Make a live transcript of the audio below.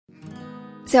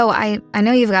So I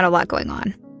know you've got a lot going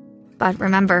on, but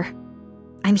remember,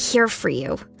 I'm here for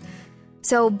you.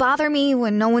 So bother me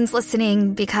when no one's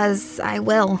listening, because I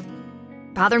will.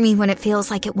 Bother me when it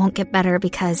feels like it won't get better,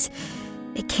 because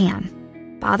it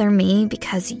can. Bother me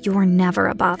because you're never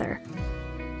a bother.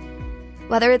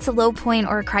 Whether it's a low point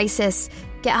or a crisis,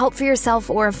 get help for yourself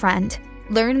or a friend.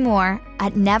 Learn more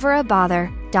at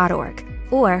neverabother.org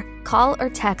or call or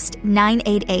text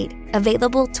 988,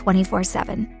 available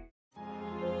 24/7.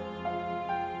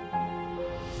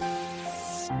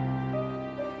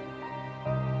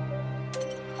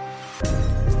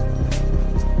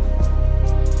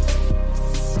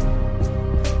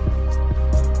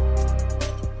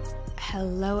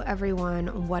 Hello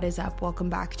everyone, what is up? Welcome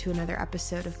back to another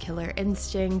episode of Killer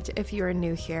Instinct. If you're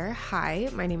new here, hi,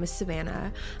 my name is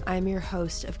Savannah. I'm your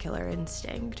host of Killer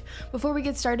Instinct. Before we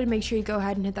get started, make sure you go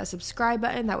ahead and hit that subscribe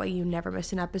button, that way you never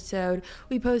miss an episode.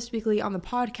 We post weekly on the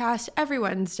podcast every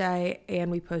Wednesday,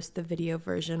 and we post the video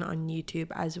version on YouTube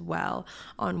as well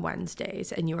on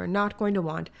Wednesdays, and you are not going to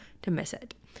want to miss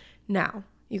it. Now,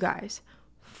 you guys,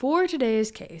 for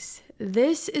today's case,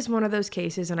 this is one of those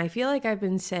cases, and I feel like I've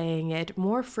been saying it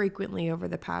more frequently over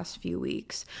the past few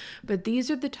weeks, but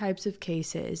these are the types of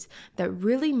cases that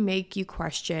really make you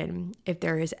question if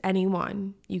there is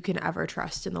anyone you can ever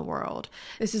trust in the world.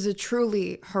 This is a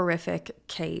truly horrific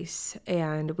case,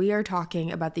 and we are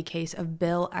talking about the case of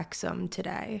Bill Exum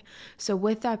today. So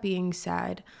with that being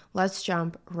said, let's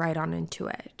jump right on into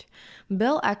it.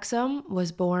 Bill Exum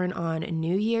was born on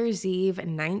New Year's Eve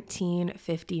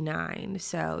 1959,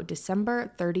 so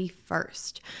December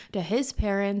 31st, to his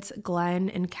parents Glenn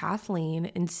and Kathleen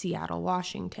in Seattle,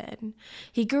 Washington.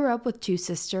 He grew up with two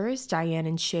sisters, Diane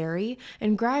and Sherry,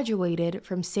 and graduated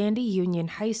from Sandy Union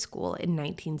High School in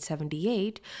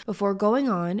 1978 before going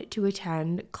on to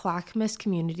attend Clackamas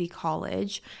Community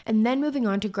College and then moving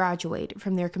on to graduate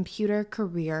from their Computer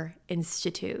Career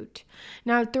Institute.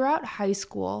 Now, throughout high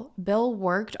school, Bill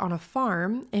worked on a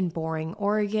farm in Boring,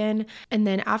 Oregon, and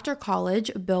then after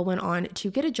college, Bill went on to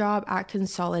get a job at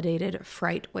Consolidated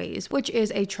Freightways, which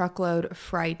is a truckload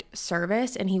freight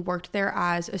service, and he worked there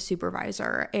as a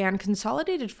supervisor. And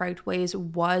Consolidated Freightways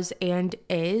was and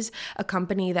is a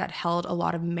company that held a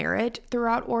lot of merit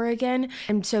throughout Oregon,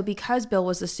 and so because Bill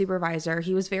was a supervisor,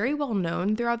 he was very well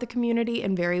known throughout the community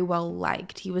and very well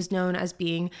liked. He was known as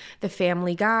being the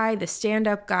family guy, the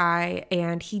stand-up guy,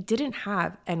 and he didn't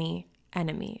have any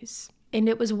enemies. And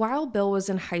it was while Bill was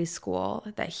in high school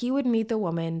that he would meet the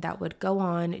woman that would go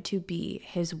on to be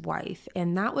his wife,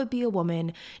 and that would be a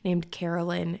woman named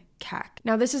Carolyn Keck.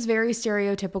 Now, this is very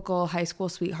stereotypical high school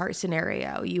sweetheart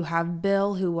scenario. You have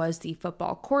Bill, who was the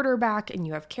football quarterback, and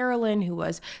you have Carolyn, who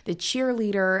was the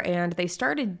cheerleader, and they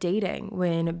started dating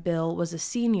when Bill was a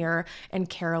senior and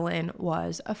Carolyn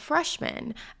was a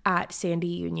freshman at Sandy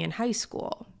Union High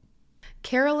School.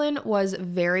 Carolyn was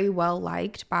very well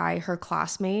liked by her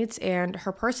classmates, and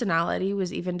her personality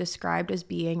was even described as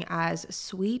being as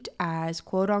sweet as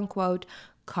quote-unquote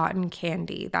cotton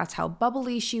candy. That's how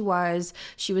bubbly she was.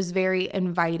 She was very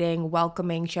inviting,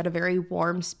 welcoming. She had a very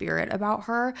warm spirit about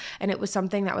her, and it was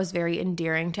something that was very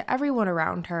endearing to everyone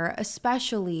around her,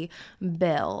 especially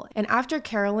Bill. And after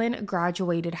Carolyn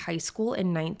graduated high school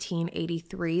in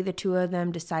 1983, the two of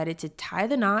them decided to tie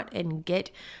the knot and get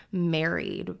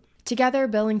married. Together,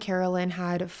 Bill and Carolyn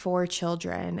had 4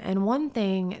 children, and one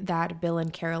thing that Bill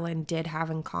and Carolyn did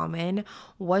have in common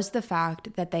was the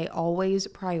fact that they always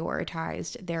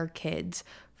prioritized their kids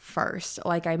first.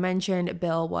 Like I mentioned,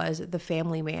 Bill was the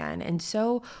family man, and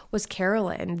so was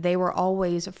Carolyn. They were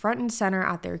always front and center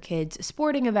at their kids'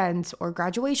 sporting events or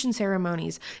graduation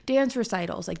ceremonies, dance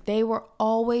recitals. Like they were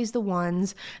always the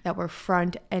ones that were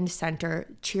front and center,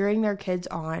 cheering their kids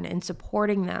on and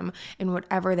supporting them in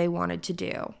whatever they wanted to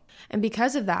do. And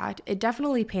because of that, it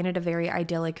definitely painted a very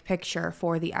idyllic picture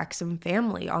for the Exum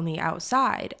family on the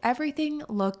outside. Everything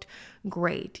looked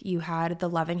great. You had the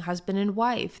loving husband and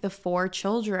wife, the 4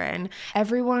 children.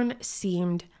 Everyone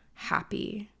seemed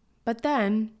happy. But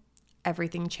then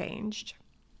everything changed.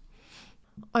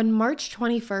 On March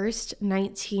 21st,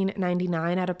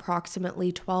 1999, at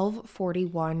approximately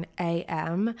 12:41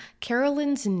 a.m.,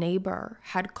 Carolyn's neighbor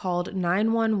had called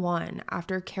 911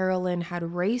 after Carolyn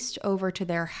had raced over to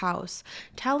their house,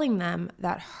 telling them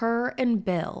that her and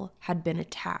Bill had been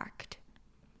attacked.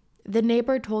 The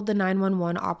neighbor told the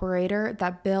 911 operator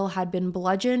that Bill had been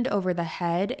bludgeoned over the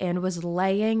head and was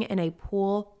laying in a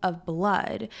pool of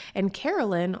blood, and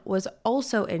Carolyn was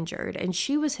also injured, and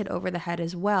she was hit over the head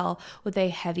as well with a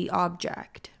heavy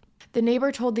object. The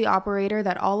neighbor told the operator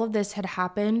that all of this had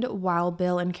happened while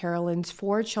Bill and Carolyn's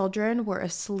 4 children were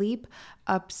asleep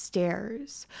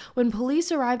upstairs. When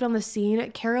police arrived on the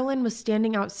scene, Carolyn was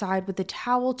standing outside with a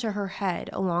towel to her head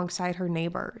alongside her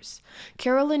neighbors.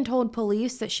 Carolyn told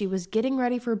police that she was getting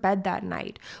ready for bed that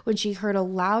night when she heard a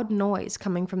loud noise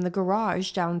coming from the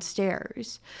garage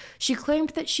downstairs. She claimed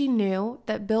that she knew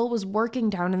that Bill was working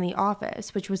down in the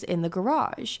office, which was in the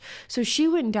garage, so she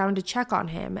went down to check on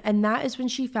him, and that is when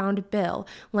she found Bill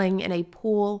laying in a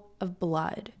pool of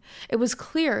blood. It was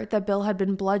clear that Bill had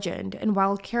been bludgeoned, and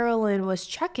while Carolyn was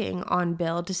checking on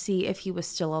Bill to see if he was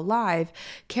still alive,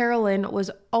 Carolyn was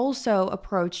also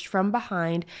approached from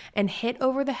behind and hit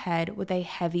over the head with a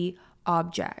heavy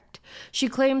object. She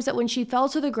claims that when she fell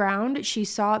to the ground, she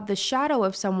saw the shadow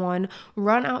of someone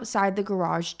run outside the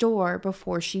garage door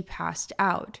before she passed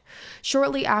out.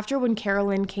 Shortly after, when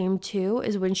Carolyn came to,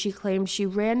 is when she claimed she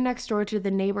ran next door to the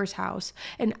neighbor's house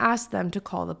and asked them to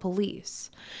call the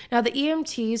police. Now, the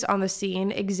EMTs on the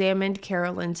scene examined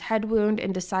Carolyn's head wound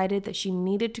and decided that she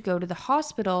needed to go to the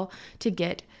hospital to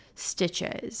get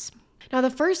stitches. Now, the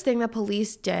first thing that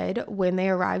police did when they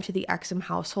arrived to the Exum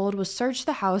household was search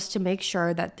the house to make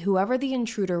sure that whoever the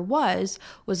intruder was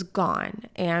gone.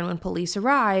 And when police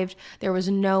arrived, there was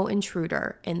no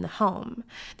intruder in the home.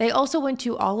 They also went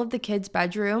to all of the kids'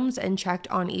 bedrooms and checked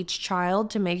on each child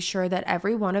to make sure that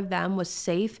every one of them was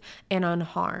safe and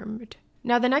unharmed.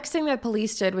 Now, the next thing that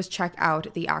police did was check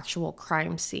out the actual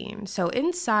crime scene. So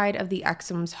inside of the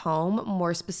Exum's home,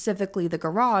 more specifically the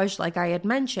garage, like I had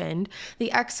mentioned,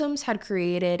 the Exums had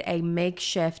created a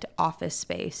makeshift office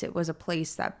space. It was a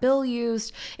place that Bill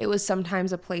used. It was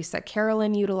sometimes a place that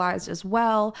Carolyn utilized as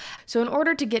well. So in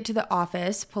order to get to the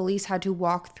office, police had to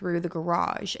walk through the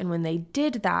garage. And when they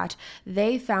did that,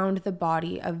 they found the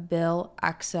body of Bill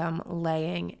Exum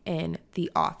laying in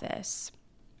the office.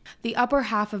 The upper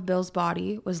half of Bill's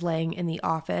body was laying in the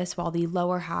office, while the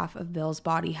lower half of Bill's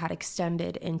body had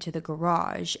extended into the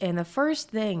garage. And the first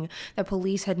thing that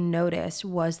police had noticed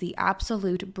was the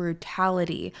absolute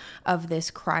brutality of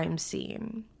this crime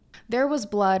scene. There was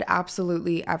blood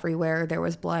absolutely everywhere. There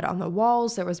was blood on the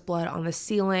walls, there was blood on the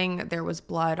ceiling, there was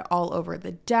blood all over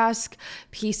the desk.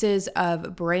 Pieces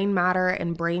of brain matter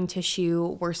and brain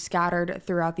tissue were scattered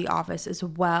throughout the office as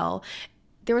well.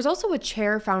 There was also a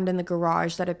chair found in the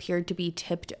garage that appeared to be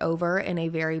tipped over in a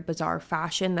very bizarre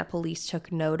fashion that police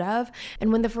took note of.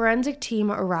 And when the forensic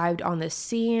team arrived on the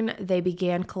scene, they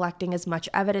began collecting as much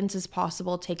evidence as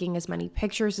possible, taking as many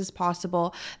pictures as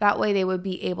possible. That way they would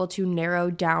be able to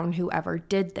narrow down whoever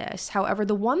did this. However,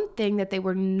 the one thing that they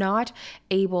were not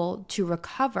able to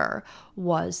recover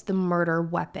was the murder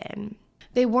weapon.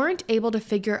 They weren't able to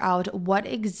figure out what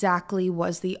exactly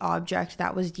was the object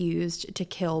that was used to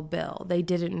kill Bill. They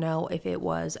didn't know if it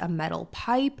was a metal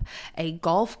pipe, a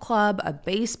golf club, a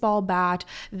baseball bat.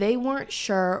 They weren't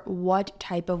sure what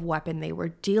type of weapon they were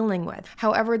dealing with.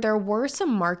 However, there were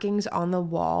some markings on the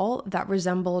wall that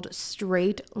resembled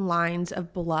straight lines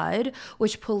of blood,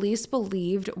 which police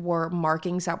believed were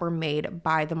markings that were made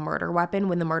by the murder weapon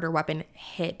when the murder weapon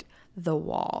hit the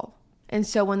wall. And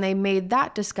so when they made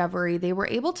that discovery, they were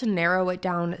able to narrow it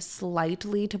down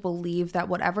slightly to believe that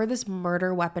whatever this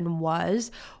murder weapon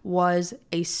was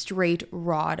a straight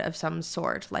rod of some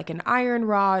sort, like an iron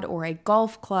rod or a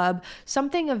golf club,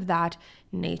 something of that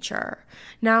nature.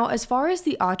 Now, as far as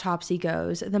the autopsy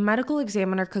goes, the medical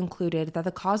examiner concluded that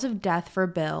the cause of death for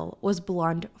Bill was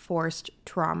blunt force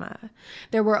trauma.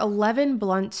 There were 11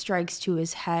 blunt strikes to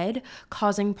his head,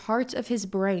 causing parts of his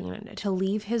brain to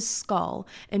leave his skull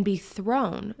and be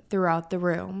thrown throughout the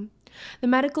room. The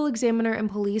medical examiner and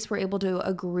police were able to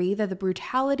agree that the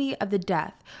brutality of the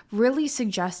death really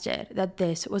suggested that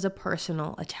this was a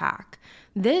personal attack.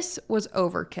 This was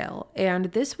overkill,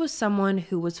 and this was someone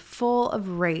who was full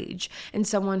of rage and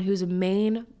someone whose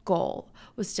main goal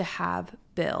was to have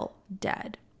Bill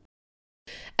dead.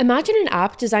 Imagine an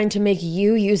app designed to make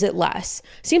you use it less.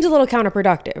 Seems a little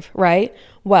counterproductive, right?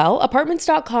 Well,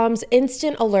 Apartments.com's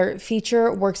Instant Alert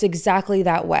feature works exactly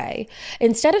that way.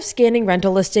 Instead of scanning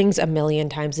rental listings a million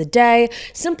times a day,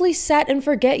 simply set and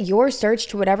forget your search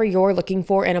to whatever you're looking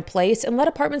for in a place and let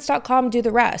Apartments.com do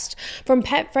the rest. From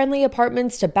pet-friendly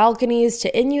apartments to balconies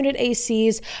to in-unit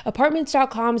ACs,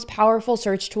 Apartments.com's powerful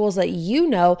search tools let you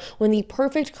know when the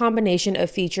perfect combination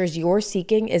of features you're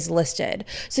seeking is listed.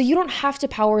 So you don't have to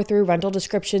power through rental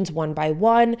descriptions one by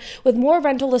one. With more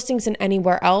rental listings than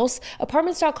anywhere else,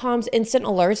 Apartments.com's instant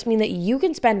alerts mean that you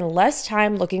can spend less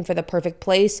time looking for the perfect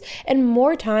place and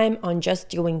more time on just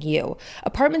doing you.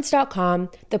 Apartments.com,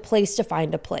 the place to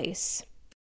find a place.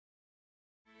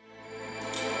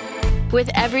 With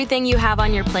everything you have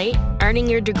on your plate, Earning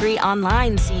your degree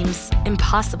online seems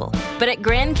impossible. But at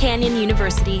Grand Canyon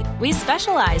University, we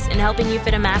specialize in helping you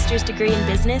fit a master's degree in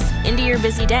business into your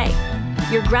busy day.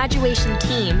 Your graduation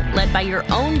team, led by your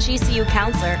own GCU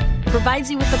counselor, provides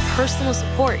you with the personal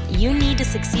support you need to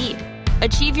succeed.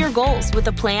 Achieve your goals with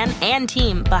a plan and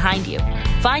team behind you.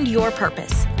 Find your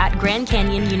purpose at Grand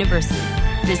Canyon University.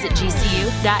 Visit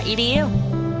gcu.edu.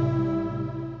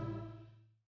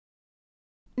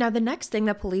 Now, the next thing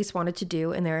that police wanted to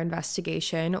do in their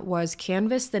investigation was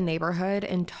canvass the neighborhood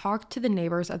and talk to the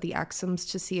neighbors of the Exums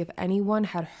to see if anyone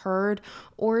had heard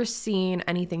or seen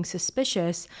anything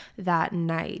suspicious that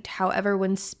night. However,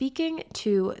 when speaking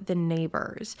to the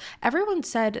neighbors, everyone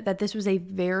said that this was a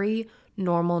very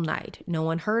normal night. No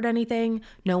one heard anything,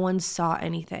 no one saw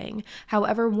anything.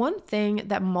 However, one thing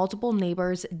that multiple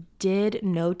neighbors did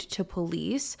note to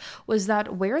police was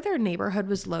that where their neighborhood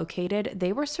was located,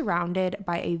 they were surrounded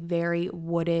by a very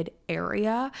wooded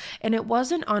area, and it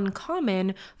wasn't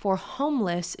uncommon for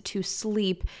homeless to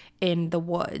sleep in the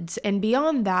woods. And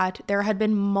beyond that, there had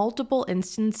been multiple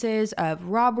instances of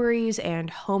robberies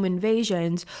and home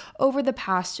invasions over the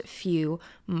past few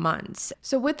months.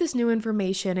 So with this new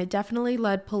information, it definitely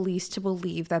led police to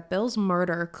believe that Bill's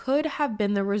murder could have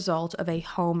been the result of a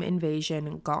home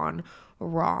invasion gone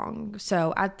wrong.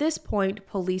 So at this point,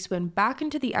 police went back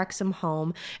into the Exum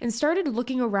home and started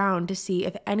looking around to see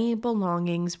if any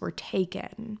belongings were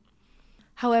taken.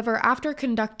 However, after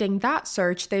conducting that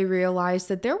search, they realized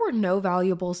that there were no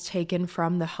valuables taken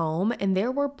from the home and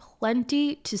there were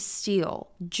plenty to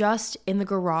steal just in the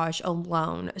garage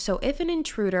alone. So if an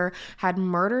intruder had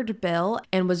murdered Bill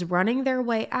and was running their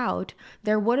way out,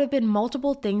 there would have been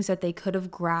multiple things that they could have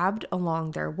grabbed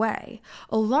along their way.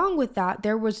 Along with that,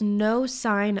 there was no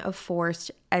sign of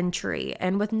forced entry.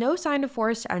 And with no sign of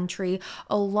forced entry,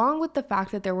 along with the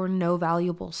fact that there were no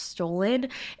valuables stolen,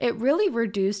 it really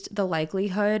reduced the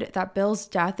likelihood that Bill's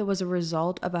death was a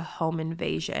result of a home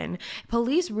invasion.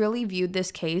 Police really viewed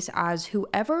this case as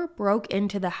whoever broke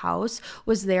into the house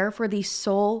was there for the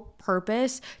sole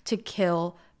purpose to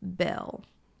kill Bill.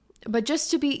 But just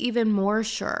to be even more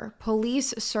sure,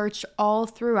 police searched all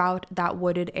throughout that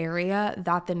wooded area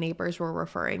that the neighbors were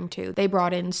referring to. They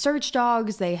brought in search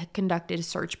dogs, they conducted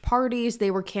search parties, they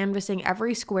were canvassing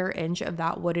every square inch of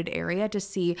that wooded area to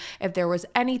see if there was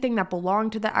anything that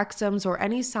belonged to the Exums or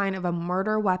any sign of a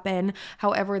murder weapon.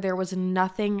 However, there was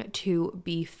nothing to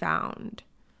be found.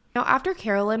 Now, after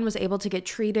Carolyn was able to get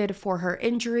treated for her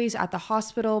injuries at the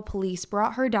hospital, police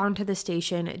brought her down to the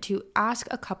station to ask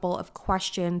a couple of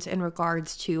questions in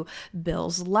regards to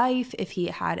Bill's life, if he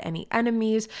had any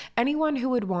enemies, anyone who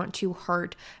would want to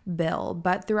hurt Bill.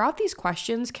 But throughout these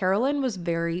questions, Carolyn was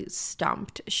very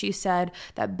stumped. She said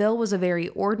that Bill was a very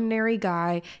ordinary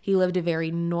guy. He lived a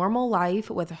very normal life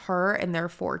with her and their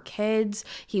 4 kids.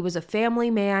 He was a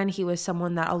family man. He was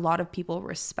someone that a lot of people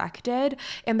respected,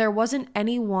 and there wasn't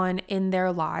anyone in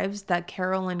their lives that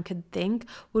Carolyn could think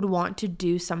would want to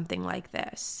do something like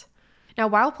this. Now,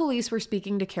 while police were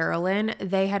speaking to Carolyn,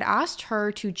 they had asked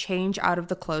her to change out of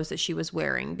the clothes that she was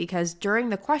wearing because during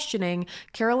the questioning,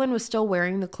 Carolyn was still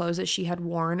wearing the clothes that she had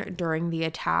worn during the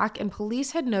attack, and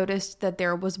police had noticed that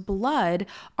there was blood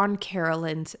on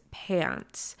Carolyn's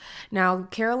pants. Now,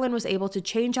 Carolyn was able to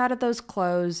change out of those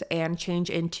clothes and change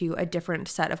into a different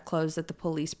set of clothes that the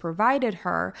police provided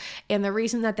her, and the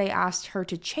reason that they asked her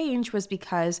to change was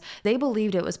because they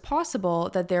believed it was possible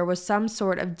that there was some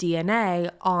sort of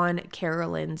DNA on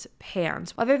Carolyn's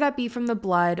pants. Whether that be from the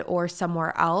blood or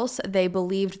somewhere else, they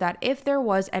believed that if there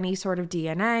was any sort of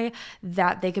DNA,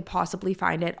 that they could possibly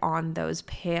find it on those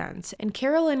pants. And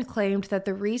Carolyn claimed that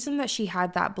the reason that she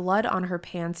had that blood on her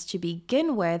pants to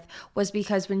begin with was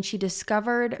because when she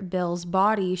discovered Bill's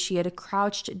body, she had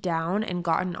crouched down and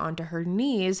gotten onto her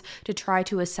knees to try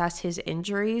to assess his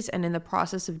injuries, and in the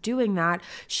process of doing that,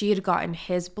 she had gotten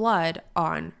his blood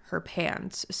on her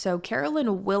pants. So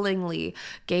Carolyn willingly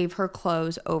gave her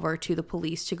clothes over to the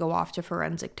police to go off to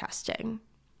forensic testing.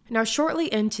 Now,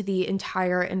 shortly into the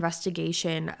entire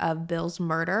investigation of Bill's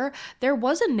murder, there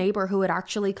was a neighbor who had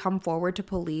actually come forward to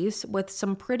police with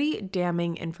some pretty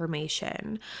damning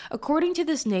information. According to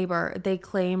this neighbor, they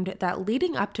claimed that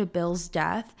leading up to Bill's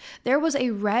death, there was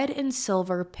a red and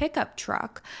silver pickup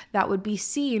truck that would be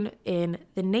seen in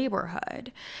the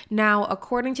neighborhood. Now,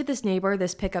 according to this neighbor,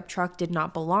 this pickup truck did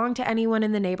not belong to anyone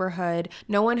in the neighborhood.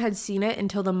 No one had seen it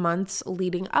until the months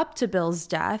leading up to Bill's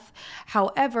death.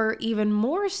 However, even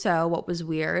more so, what was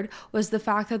weird was the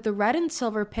fact that the red and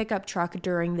silver pickup truck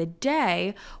during the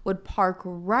day would park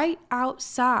right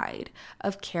outside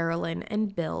of Carolyn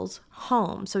and Bill's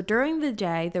home. So during the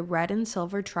day, the red and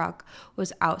silver truck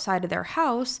was outside of their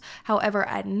house. However,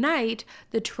 at night,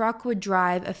 the truck would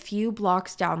drive a few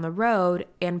blocks down the road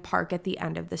and park at the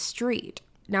end of the street.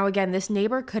 Now, again, this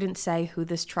neighbor couldn't say who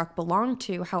this truck belonged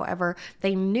to. However,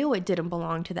 they knew it didn't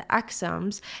belong to the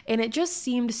Exums, and it just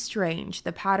seemed strange,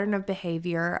 the pattern of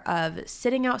behavior of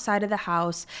sitting outside of the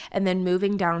house and then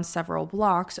moving down several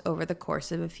blocks over the course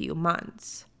of a few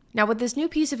months. Now, with this new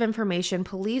piece of information,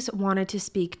 police wanted to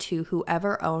speak to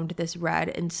whoever owned this red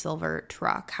and silver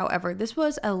truck. However, this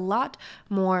was a lot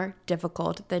more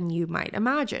difficult than you might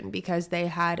imagine because they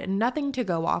had nothing to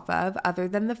go off of other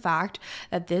than the fact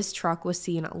that this truck was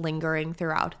seen lingering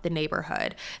throughout the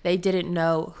neighborhood. They didn't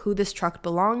know who this truck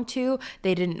belonged to.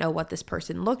 They didn't know what this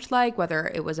person looked like,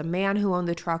 whether it was a man who owned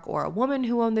the truck or a woman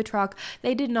who owned the truck.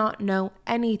 They did not know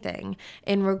anything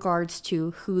in regards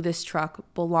to who this truck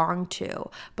belonged to.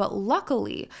 But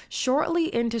luckily,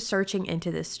 shortly into searching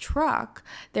into this truck,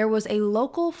 there was a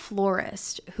local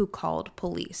florist who called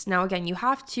police. Now, again, you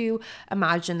have to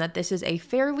imagine that this is a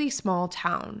fairly small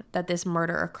town that this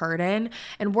murder occurred in,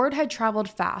 and word had traveled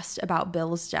fast about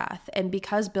Bill's death. And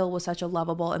because Bill was such a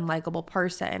lovable and likable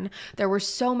person, there were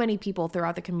so many people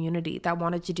throughout the community that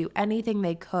wanted to do anything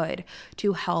they could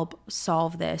to help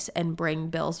solve this and bring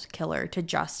Bill's killer to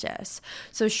justice.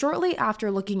 So shortly after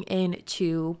looking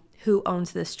into who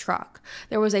owns this truck,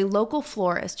 there was a local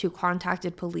florist who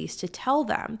contacted police to tell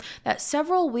them that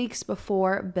several weeks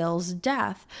before Bill's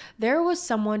death, there was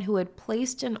someone who had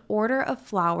placed an order of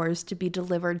flowers to be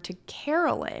delivered to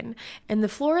Carolyn. And the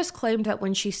florist claimed that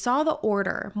when she saw the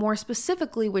order, more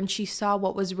specifically when she saw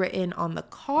what was written on the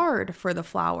card for the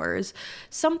flowers,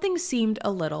 something seemed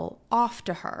a little off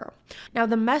to her. Now,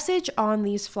 the message on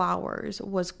these flowers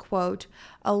was, quote,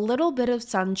 "A little bit of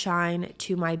sunshine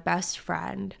to my best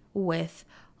friend with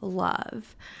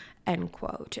love," end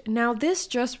quote. Now, this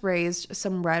just raised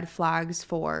some red flags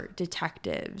for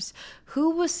detectives.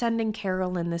 Who was sending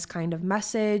Carolyn this kind of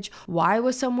message? Why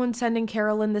was someone sending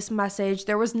Carolyn this message?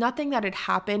 There was nothing that had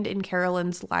happened in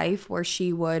Carolyn's life where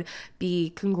she would be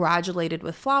congratulated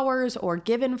with flowers or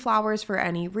given flowers for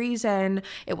any reason.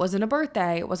 It wasn't a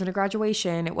birthday. It wasn't a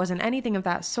graduation. It wasn't anything of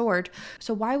that sort.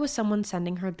 So why was someone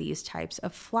sending her these types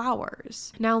of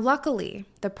flowers? Now, luckily,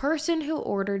 the person who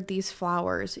ordered these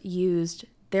flowers used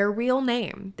their real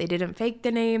name. They didn't fake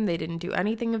the name. They didn't do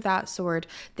anything of that sort.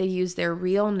 They used their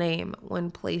real name when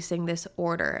placing this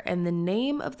order. And the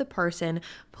name of the person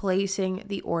placing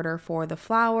the order for the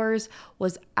flowers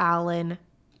was Alan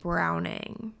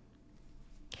Browning.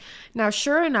 Now,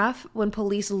 sure enough, when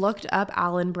police looked up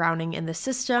Alan Browning in the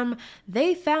system,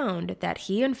 they found that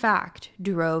he, in fact,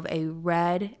 drove a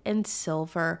red and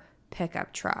silver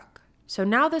pickup truck. So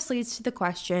now this leads to the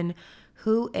question,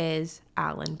 who is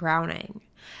Alan Browning?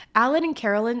 Alan and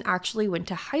Carolyn actually went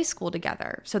to high school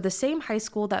together, so the same high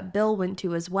school that Bill went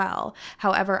to as well.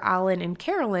 However, Alan and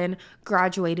Carolyn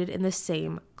graduated in the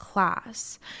same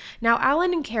class. Now,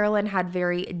 Alan and Carolyn had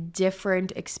very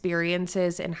different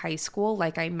experiences in high school.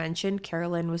 Like I mentioned,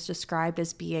 Carolyn was described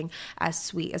as being as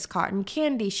sweet as cotton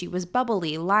candy. She was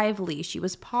bubbly, lively, she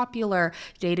was popular,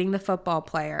 dating the football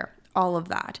player. All of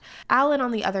that. Alan,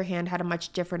 on the other hand, had a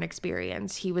much different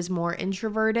experience. He was more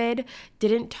introverted,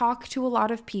 didn't talk to a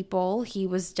lot of people. He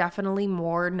was definitely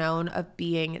more known of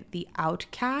being the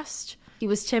outcast. He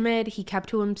was timid, he kept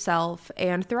to himself,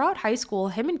 and throughout high school,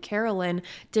 him and Carolyn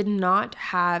did not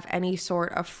have any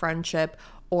sort of friendship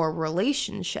or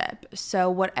relationship. So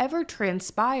whatever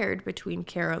transpired between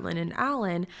Carolyn and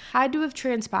Alan had to have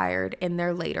transpired in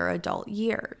their later adult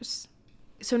years.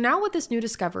 So now with this new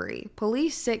discovery,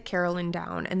 police sit Carolyn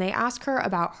down and they ask her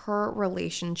about her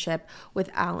relationship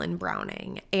with Alan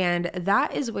Browning. And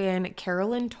that is when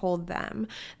Carolyn told them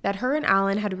that her and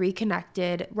Alan had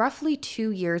reconnected roughly 2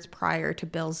 years prior to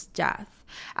Bill's death.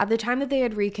 At the time that they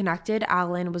had reconnected,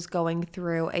 Alan was going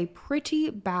through a pretty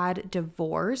bad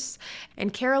divorce,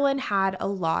 and Carolyn had a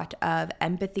lot of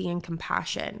empathy and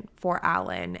compassion for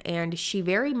Alan, and she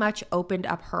very much opened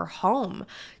up her home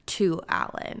to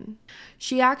Alan.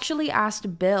 She actually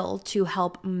asked Bill to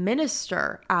help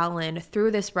minister Alan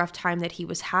through this rough time that he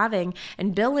was having,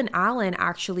 and Bill and Alan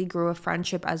actually grew a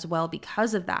friendship as well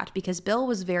because of that, because Bill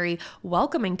was very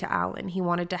welcoming to Alan. He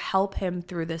wanted to help him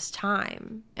through this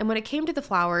time. And when it came to the the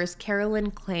flowers,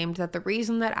 Carolyn claimed that the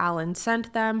reason that Alan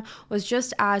sent them was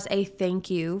just as a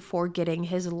thank you for getting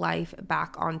his life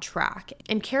back on track.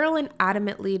 And Carolyn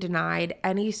adamantly denied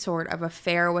any sort of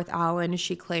affair with Alan.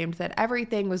 She claimed that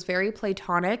everything was very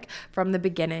platonic from the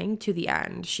beginning to the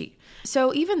end.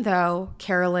 So even though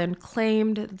Carolyn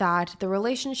claimed that the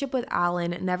relationship with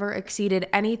Alan never exceeded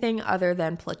anything other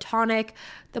than platonic,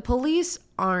 the police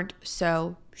aren't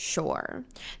so sure.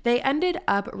 They ended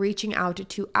up reaching out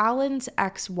to Alan's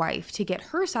ex-wife to get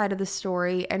her side of the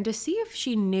story and to see if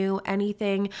she knew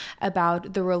anything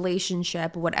about the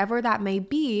relationship, whatever that may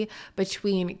be,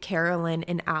 between Carolyn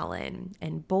and Alan.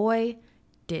 And boy,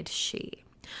 did she.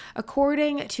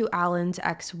 According to Alan's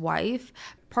ex-wife,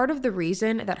 part of the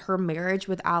reason that her marriage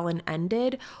with Alan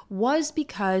ended was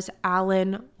because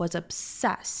Alan was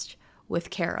obsessed with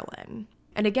Carolyn.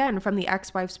 And again, from the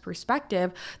ex-wife's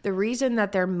perspective, the reason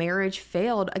that their marriage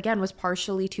failed, again, was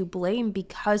partially to blame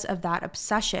because of that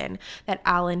obsession that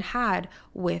Alan had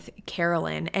with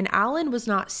Carolyn. And Alan was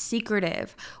not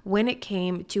secretive when it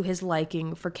came to his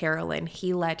liking for Carolyn.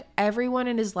 He let everyone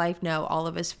in his life know, all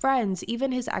of his friends,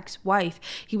 even his ex-wife.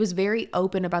 He was very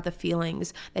open about the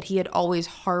feelings that he had always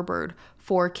harbored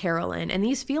for Carolyn. And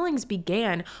these feelings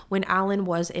began when Alan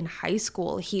was in high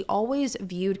school. He always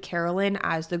viewed Carolyn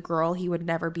as the girl he would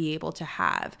never be able to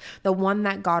have, the one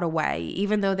that got away,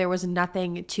 even though there was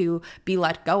nothing to be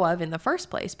let go of in the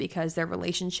first place because their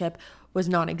relationship was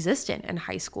non-existent in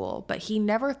high school. But he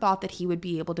never thought that he would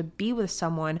be able to be with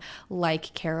someone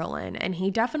like Carolyn. And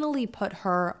he definitely put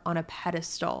her on a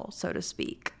pedestal, so to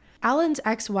speak. Alan's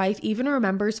ex-wife even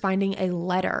remembers finding a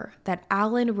letter that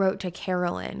Alan wrote to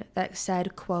Carolyn that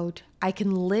said, quote, "I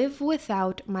can live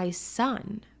without my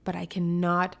son, but I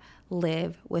cannot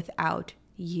live without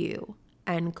you."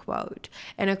 End quote.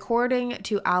 And according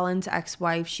to Alan's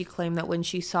ex-wife, she claimed that when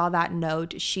she saw that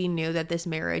note, she knew that this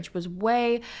marriage was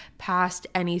way past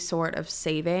any sort of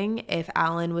saving if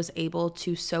Alan was able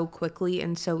to so quickly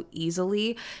and so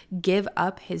easily give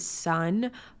up his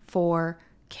son for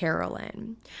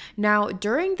Carolyn. Now,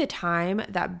 during the time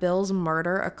that Bill's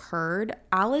murder occurred,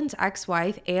 Alan's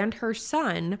ex-wife and her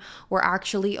son were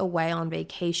actually away on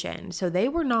vacation, so they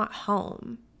were not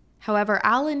home. However,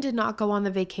 Alan did not go on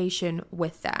the vacation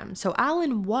with them, so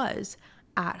Alan was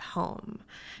at home.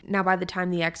 Now, by the time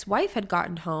the ex-wife had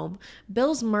gotten home,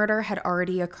 Bill's murder had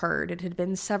already occurred. It had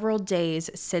been several days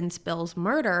since Bill's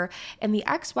murder, and the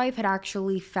ex-wife had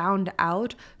actually found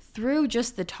out through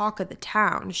just the talk of the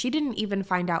town. She didn't even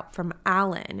find out from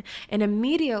Alan. And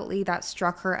immediately that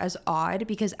struck her as odd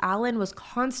because Alan was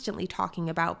constantly talking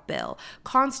about Bill,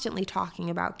 constantly talking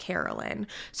about Carolyn.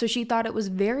 So she thought it was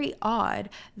very odd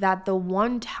that the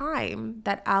one time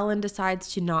that Alan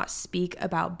decides to not speak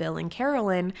about Bill and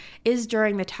Carolyn is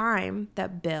during the time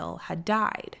that Bill had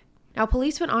died. Now,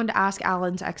 police went on to ask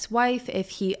Alan's ex-wife if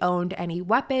he owned any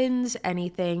weapons,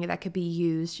 anything that could be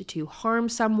used to harm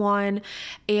someone.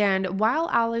 And while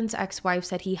Alan's ex-wife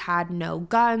said he had no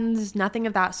guns, nothing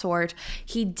of that sort,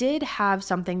 he did have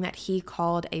something that he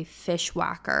called a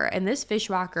fishwhacker. And this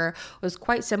fishwhacker was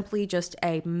quite simply just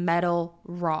a metal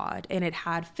rod, and it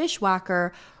had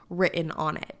fishwhacker written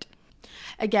on it.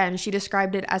 Again, she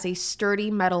described it as a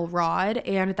sturdy metal rod,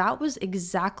 and that was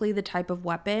exactly the type of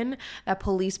weapon that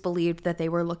police believed that they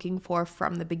were looking for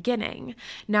from the beginning.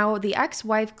 Now, the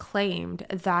ex-wife claimed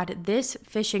that this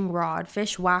fishing rod,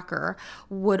 fishwhacker,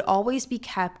 would always be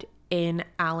kept in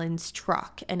Alan's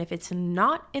truck, and if it's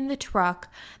not in the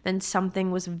truck, then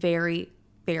something was very,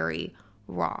 very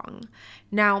wrong.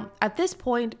 Now, at this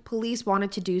point, police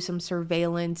wanted to do some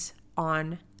surveillance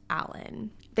on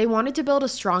Alan. They wanted to build a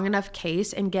strong enough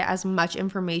case and get as much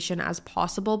information as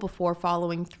possible before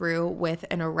following through with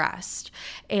an arrest.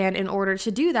 And in order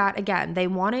to do that, again, they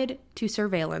wanted to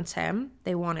surveillance him.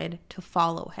 They wanted to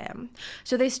follow him.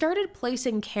 So they started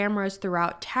placing cameras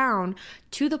throughout town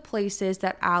to the places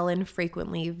that Alan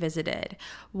frequently visited.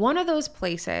 One of those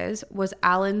places was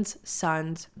Alan's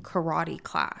son's karate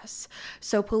class.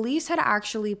 So police had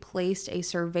actually placed a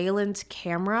surveillance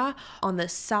camera on the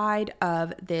side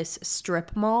of this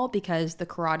strip mall because the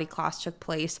karate class took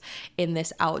place in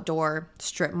this outdoor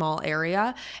strip mall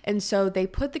area. And so they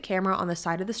put the camera on the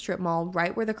side of the strip mall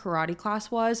right where the karate class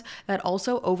was that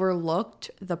also overlooked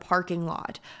the parking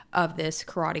lot of this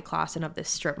karate class and of this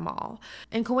strip mall.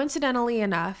 And coincidentally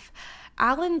enough,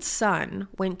 Alan's son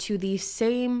went to the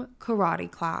same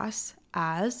karate class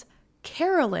as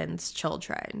Carolyn's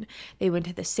children. They went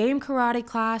to the same karate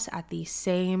class at the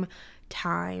same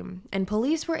time. And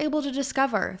police were able to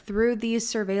discover through these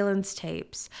surveillance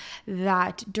tapes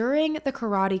that during the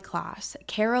karate class,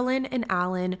 Carolyn and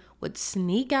Alan would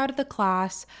sneak out of the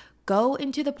class, go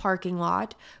into the parking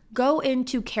lot, go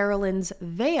into Carolyn's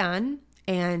van,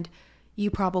 and you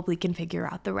probably can figure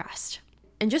out the rest.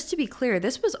 And just to be clear,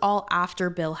 this was all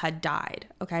after Bill had died,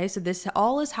 okay? So this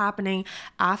all is happening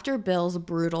after Bill's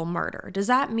brutal murder. Does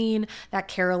that mean that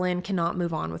Carolyn cannot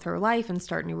move on with her life and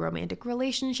start new romantic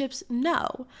relationships?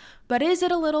 No. But is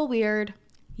it a little weird?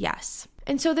 Yes.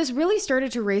 And so this really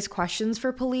started to raise questions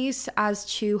for police as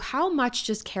to how much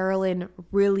does Carolyn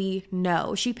really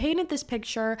know? She painted this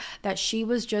picture that she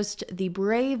was just the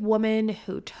brave woman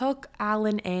who took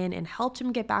Alan in and helped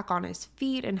him get back on his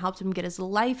feet and helped him get his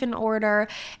life in order,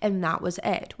 and that was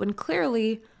it, when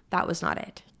clearly that was not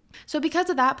it. So because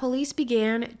of that, police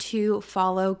began to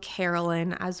follow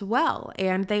Carolyn as well,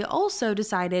 and they also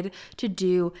decided to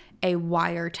do a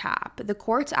wiretap. The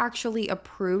courts actually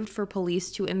approved for police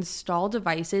to install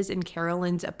devices in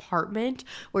Carolyn's apartment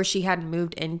where she had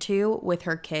moved into with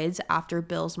her kids after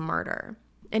Bill's murder.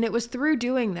 And it was through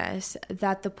doing this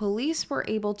that the police were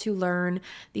able to learn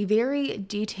the very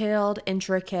detailed,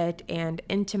 intricate, and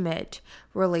intimate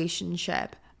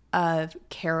relationship of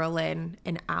Carolyn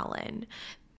and Alan.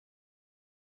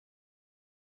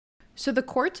 So the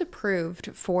courts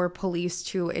approved for police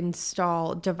to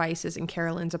install devices in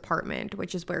Carolyn's apartment,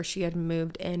 which is where she had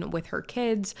moved in with her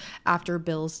kids after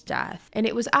Bill's death. And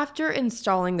it was after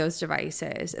installing those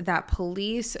devices that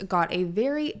police got a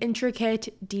very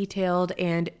intricate, detailed,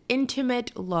 and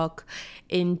intimate look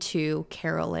into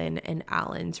Carolyn and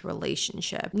Alan's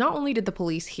relationship. Not only did the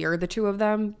police hear the two of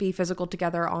them be physical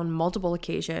together on multiple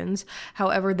occasions,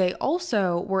 however, they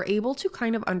also were able to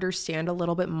kind of understand a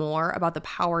little bit more about the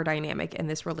power dynamic in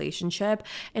this relationship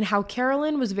and how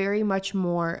Carolyn was very much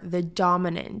more the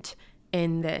dominant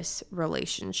in this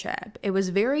relationship. It was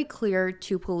very clear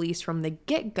to police from the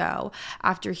get-go,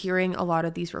 after hearing a lot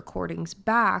of these recordings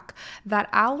back, that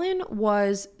Alan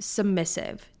was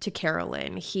submissive to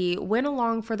Carolyn. He went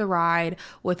along for the ride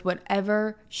with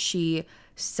whatever she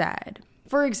said.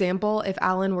 For example, if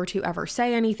Alan were to ever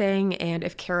say anything and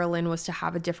if Carolyn was to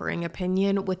have a differing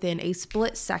opinion, within a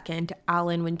split second,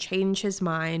 Alan would change his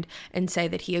mind and say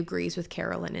that he agrees with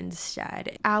Carolyn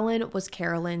instead. Alan was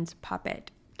Carolyn's puppet.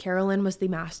 Carolyn was the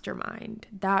mastermind.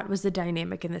 That was the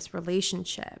dynamic in this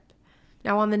relationship.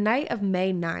 Now, on the night of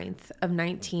May 9th of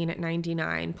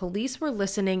 1999, police were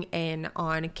listening in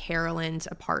on Carolyn's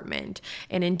apartment,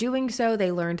 and in doing so,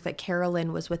 they learned that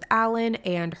Carolyn was with Alan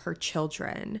and her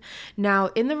children. Now,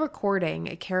 in the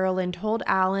recording, Carolyn told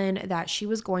Alan that she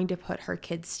was going to put her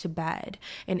kids to bed,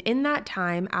 and in that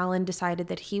time, Alan decided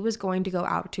that he was going to go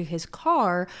out to his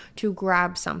car to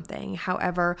grab something.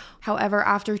 However,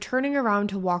 after turning around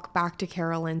to walk back to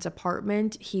Carolyn's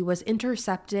apartment, he was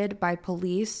intercepted by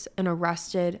police and arrested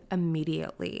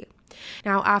immediately.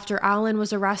 Now, after Alan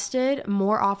was arrested,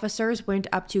 more officers went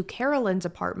up to Carolyn's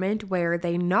apartment where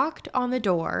they knocked on the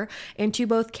door, and to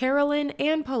both Carolyn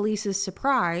and police's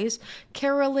surprise,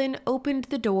 Carolyn opened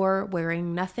the door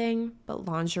wearing nothing but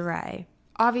lingerie.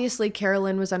 Obviously,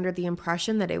 Carolyn was under the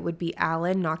impression that it would be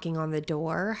Alan knocking on the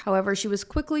door. However, she was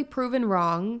quickly proven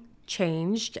wrong,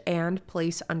 changed, and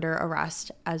placed under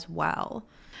arrest as well.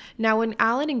 Now, when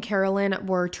Alan and Carolyn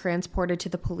were transported to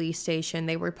the police station,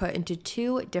 they were put into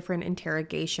two different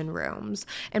interrogation rooms,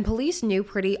 and police knew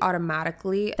pretty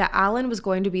automatically that Alan was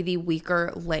going to be the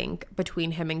weaker link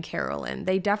between him and Carolyn.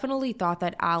 They definitely thought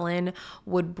that Alan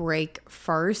would break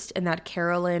first and that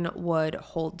Carolyn would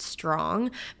hold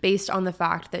strong based on the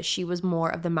fact that she was more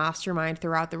of the mastermind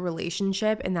throughout the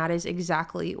relationship, and that is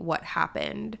exactly what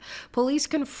happened. Police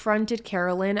confronted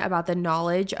Carolyn about the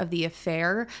knowledge of the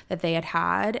affair that they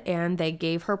had, and they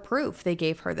gave her proof. They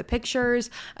gave her the pictures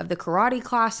of the karate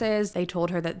classes. They told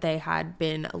her that they had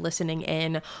been listening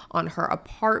in on her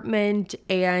apartment.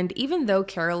 And even though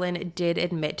Carolyn did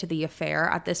admit to the affair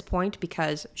at this point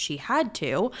because she had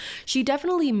to, she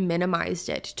definitely minimized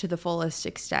it to the fullest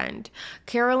extent.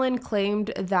 Carolyn claimed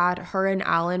that her and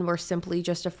Alan were simply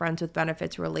just a friends with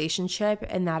benefits relationship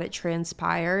and that it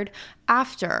transpired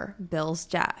after Bill's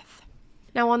death.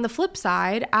 Now, on the flip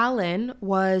side, Alan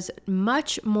was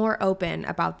much more open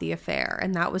about the affair,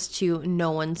 and that was to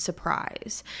no one's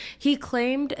surprise. He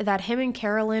claimed that him and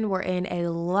Carolyn were in a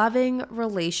loving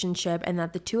relationship and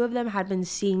that the two of them had been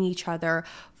seeing each other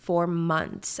for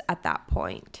months at that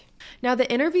point. Now,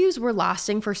 the interviews were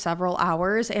lasting for several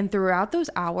hours, and throughout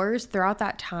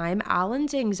that time,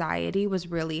 Alan's anxiety was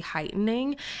really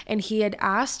heightening, and he had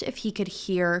asked if he could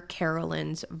hear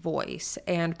Carolyn's voice.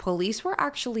 And police were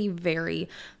actually very,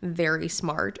 very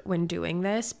smart when doing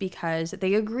this because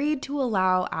they agreed to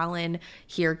allow Alan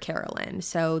hear Carolyn.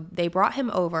 So they brought him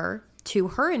over to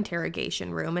her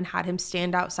interrogation room and had him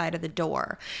stand outside of the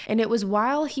door. And it was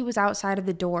while he was outside of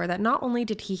the door that not only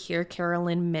did he hear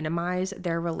Carolyn minimize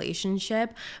their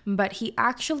relationship, but he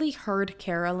actually heard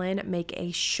Carolyn make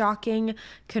a shocking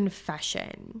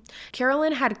confession.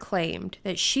 Carolyn had claimed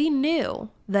that she knew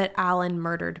that Alan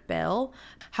murdered Bill.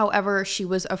 However, she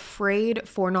was afraid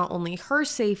for not only her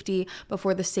safety, but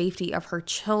for the safety of her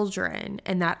children,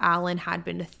 and that Alan had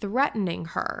been threatening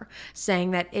her,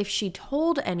 saying that if she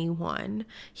told anyone,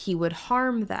 he would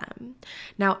harm them.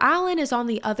 Now, Alan is on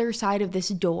the other side of this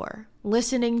door,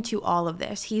 listening to all of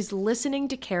this. He's listening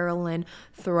to Carolyn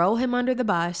throw him under the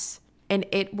bus, and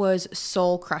it was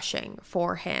soul-crushing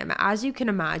for him. As you can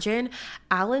imagine,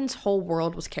 Alan's whole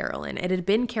world was Carolyn. It had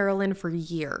been Carolyn for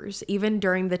years. Even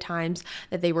during the times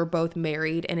that they were both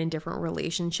married and in different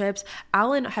relationships,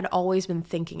 Alan had always been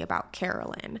thinking about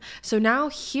Carolyn. So now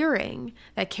hearing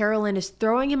that Carolyn is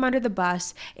throwing him under the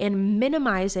bus and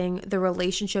minimizing the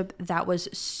relationship that was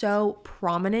so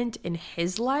prominent in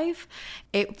his life,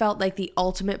 it felt like the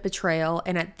ultimate betrayal.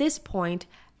 And at this point,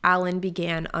 Alan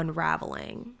began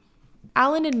unraveling.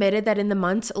 Alan admitted that in the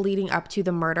months leading up to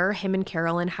the murder, him and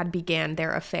Carolyn had began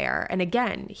their affair. And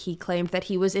again, he claimed that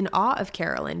he was in awe of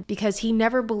Carolyn because he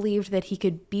never believed that he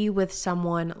could be with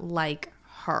someone like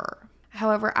her.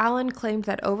 However, Alan claimed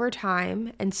that over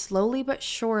time, and slowly but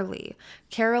surely,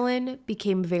 Carolyn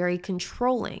became very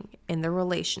controlling in the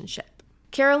relationship.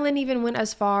 Carolyn even went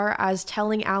as far as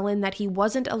telling Alan that he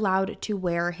wasn't allowed to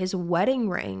wear his wedding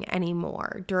ring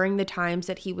anymore during the times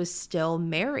that he was still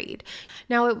married.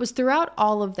 Now, it was throughout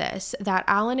all of this that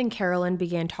Alan and Carolyn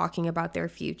began talking about their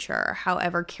future.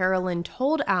 However, Carolyn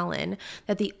told Alan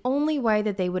that the only way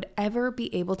that they would ever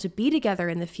be able to be together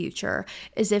in the future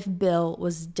is if Bill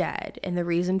was dead. And the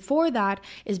reason for that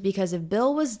is because if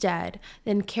Bill was dead,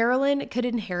 then Carolyn could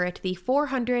inherit the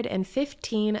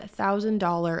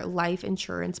 $415,000 life insurance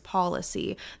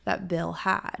policy that Bill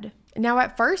had. Now,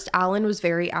 at first, Alan was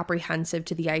very apprehensive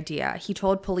to the idea. He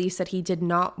told police that he did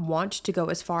not want to go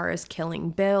as far as killing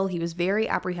Bill. He was very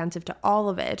apprehensive to all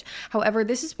of it. However,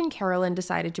 this is when Carolyn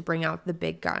decided to bring out the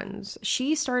big guns.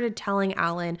 She started telling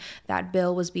Alan that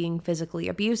Bill was being physically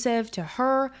abusive to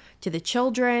her, to the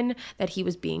children, that he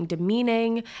was being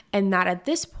demeaning, and that at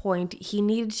this point, he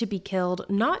needed to be killed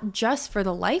not just for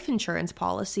the life insurance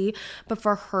policy, but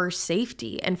for her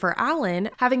safety. And for Alan,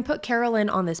 having put Carolyn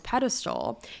on this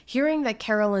pedestal, hearing that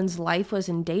Carolyn's life was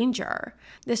in danger,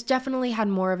 this definitely had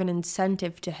more of an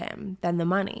incentive to him than the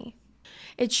money.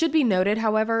 It should be noted,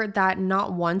 however, that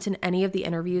not once in any of the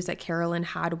interviews that Carolyn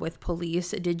had with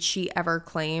police did she ever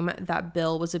claim that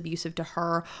Bill was abusive to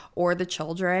her or the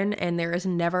children, and there has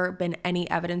never been any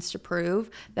evidence to prove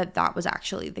that that was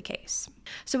actually the case.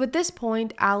 So at this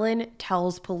point, Alan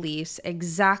tells police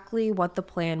exactly what the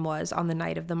plan was on the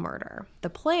night of the murder, the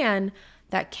plan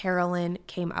that Carolyn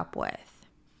came up with.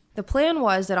 The plan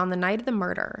was that on the night of the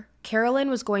murder, Carolyn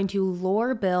was going to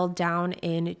lure Bill down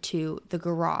into the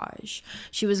garage.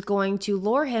 She was going to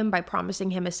lure him by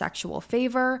promising him a sexual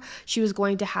favor. She was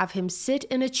going to have him sit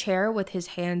in a chair with his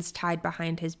hands tied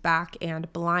behind his back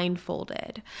and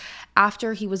blindfolded.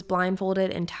 After he was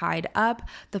blindfolded and tied up,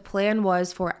 the plan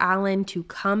was for Alan to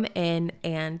come in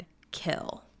and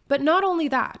kill. But not only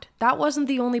that, that wasn't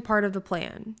the only part of the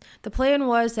plan. The plan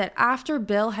was that after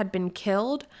Bill had been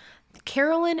killed,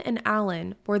 Carolyn and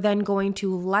Alan were then going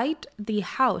to light the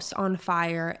house on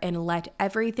fire and let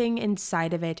everything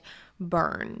inside of it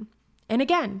burn. And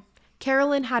again,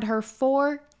 Carolyn had her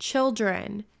 4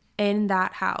 children in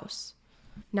that house.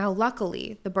 Now,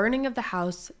 luckily, the burning of the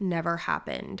house never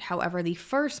happened. However, the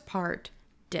first part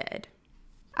did.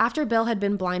 After Bill had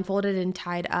been blindfolded and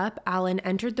tied up, Alan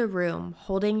entered the room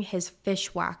holding his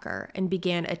fish whacker and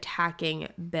began attacking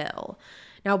Bill.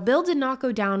 Now, Bill did not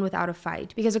go down without a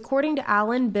fight because according to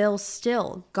Alan, Bill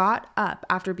still got up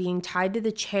after being tied to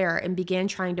the chair and began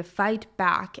trying to fight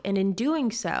back. And in doing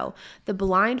so, the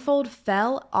blindfold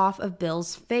fell off of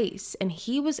Bill's face and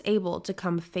he was able to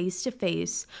come face to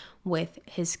face with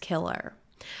his killer.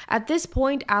 At this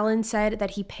point, Alan said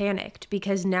that he panicked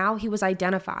because now he was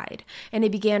identified and he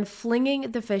began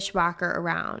flinging the fishwhacker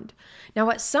around.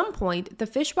 Now, at some point, the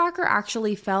fishwhacker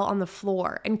actually fell on the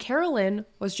floor and Carolyn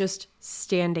was just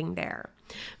standing there.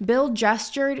 Bill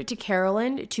gestured to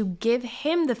Carolyn to give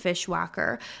him the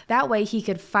fishwhacker. That way he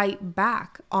could fight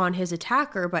back on his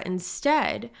attacker, but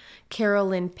instead,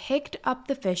 Carolyn picked up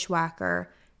the fishwhacker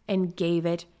and gave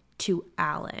it to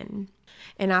Alan.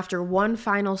 And after one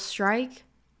final strike,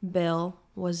 Bill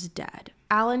was dead.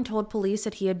 Alan told police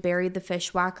that he had buried the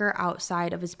fishwhacker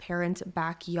outside of his parents'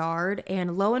 backyard,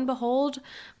 and lo and behold,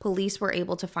 police were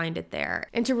able to find it there.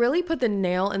 And to really put the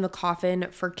nail in the coffin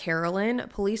for Carolyn,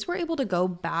 police were able to go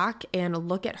back and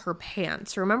look at her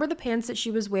pants. Remember the pants that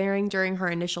she was wearing during her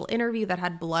initial interview that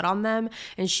had blood on them,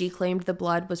 and she claimed the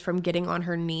blood was from getting on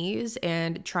her knees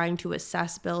and trying to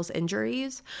assess Bill's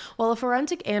injuries? Well, a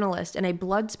forensic analyst and a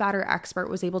blood spatter expert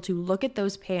was able to look at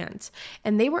those pants,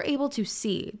 and they were able to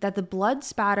see that the blood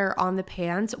spatter on the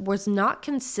pants was not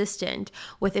consistent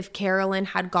with if Carolyn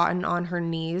had gotten on her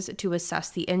knees to assess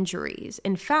the injuries.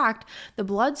 In fact, the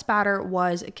blood spatter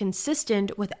was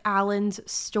consistent with Alan's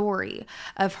story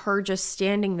of her just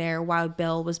standing there while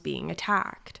Bill was being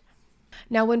attacked.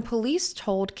 Now, when police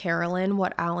told Carolyn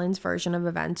what Alan's version of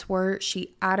events were,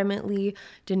 she adamantly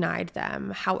denied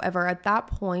them. However, at that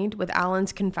point, with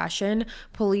Alan's confession,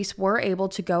 police were able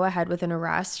to go ahead with an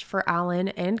arrest for Alan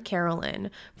and Carolyn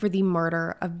for the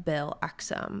murder of Bill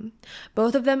Exum.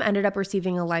 Both of them ended up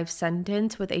receiving a life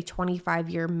sentence with a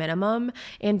 25-year minimum,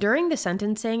 and during the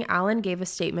sentencing, Alan gave a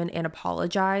statement and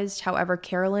apologized. However,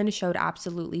 Carolyn showed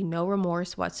absolutely no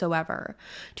remorse whatsoever.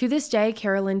 To this day,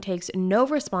 Carolyn takes no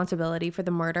responsibility for the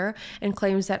murder and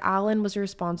claims that Alan was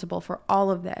responsible for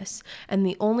all of this, and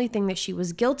the only thing that she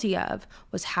was guilty of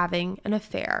was having an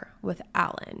affair with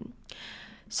Alan.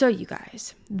 So you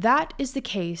guys, that is the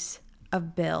case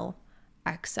of Bill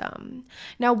Exum.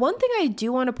 Now, one thing I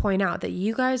do want to point out that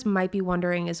you guys might be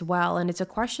wondering as well, and it's a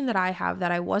question that I have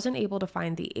that I wasn't able to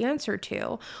find the answer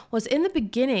to, was in the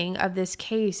beginning of this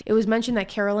case, it was mentioned that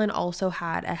Carolyn also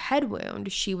had a head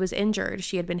wound. She was injured.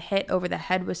 She had been hit over the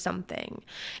head with something.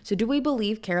 So do we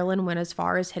believe Carolyn went as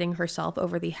far as hitting herself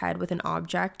over the head with an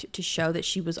object to show that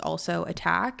she was also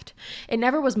attacked? It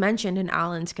never was mentioned in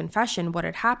Alan's confession what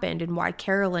had happened and why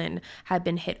Carolyn had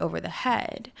been hit over the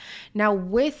head. Now,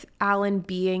 with Alan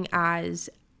being as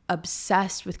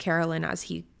obsessed with Carolyn as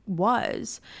he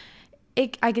was,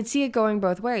 I could see it going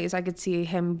both ways. I could see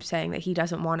him saying that he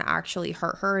doesn't want to actually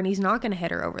hurt her and he's not going to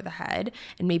hit her over the head,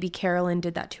 and maybe Carolyn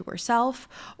did that to herself,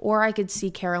 or I could see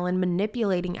Carolyn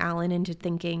manipulating Alan into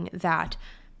thinking that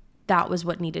that was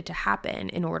what needed to happen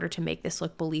in order to make this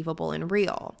look believable and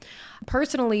real.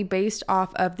 Personally, based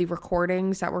off of the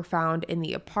recordings that were found in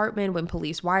the apartment when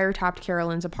police wiretapped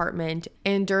Carolyn's apartment,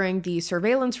 and during the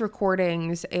surveillance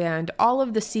recordings and all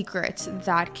of the secrets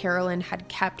that Carolyn had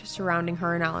kept surrounding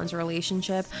her and Alan's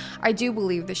relationship, I do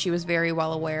believe that she was very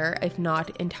well aware, if not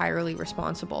entirely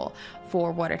responsible,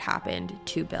 for what had happened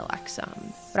to Bill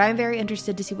Exum. But I'm very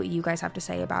interested to see what you guys have to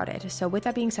say about it. So with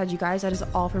that being said, you guys, that is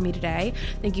all for me today.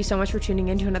 Thank you so much for tuning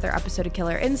in to another episode of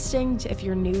Killer Instinct. If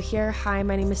you're new here, hi,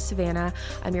 my name is Savannah.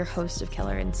 I'm your host of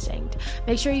Killer Instinct.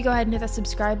 Make sure you go ahead and hit that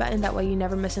subscribe button. That way you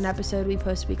never miss an episode. We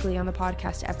post weekly on the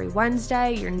podcast every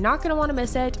Wednesday. You're not going to want to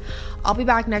miss it. I'll be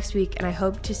back next week, and I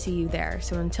hope to see you there.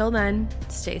 So until then,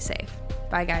 stay safe.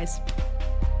 Bye, guys.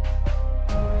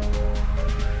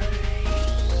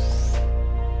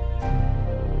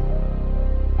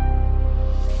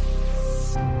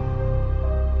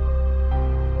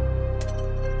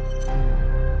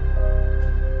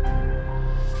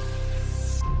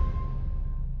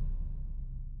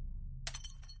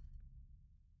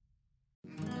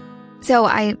 So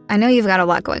I know you've got a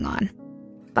lot going on,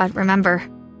 but remember,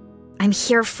 I'm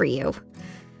here for you.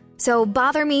 So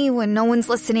bother me when no one's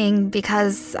listening,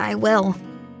 because I will.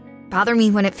 Bother me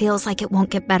when it feels like it won't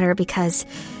get better, because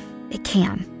it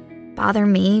can. Bother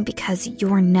me because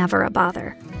you're never a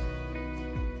bother.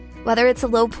 Whether it's a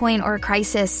low point or a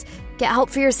crisis, get help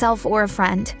for yourself or a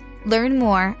friend. Learn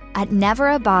more at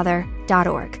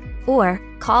neverabother.org or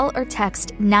call or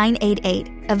text 988,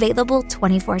 available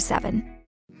 24/7.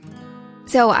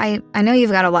 So I know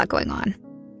you've got a lot going on,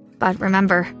 but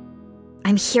remember,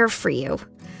 I'm here for you.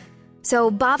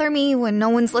 So bother me when no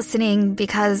one's listening,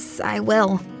 because I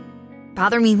will.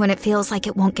 Bother me when it feels like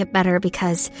it won't get better,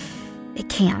 because it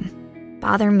can.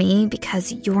 Bother me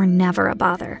because you're never a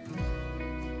bother.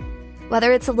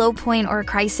 Whether it's a low point or a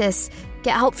crisis,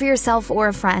 get help for yourself or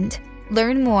a friend.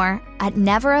 Learn more at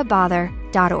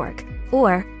neverabother.org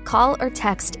or call or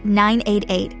text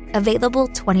 988, available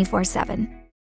 24/7.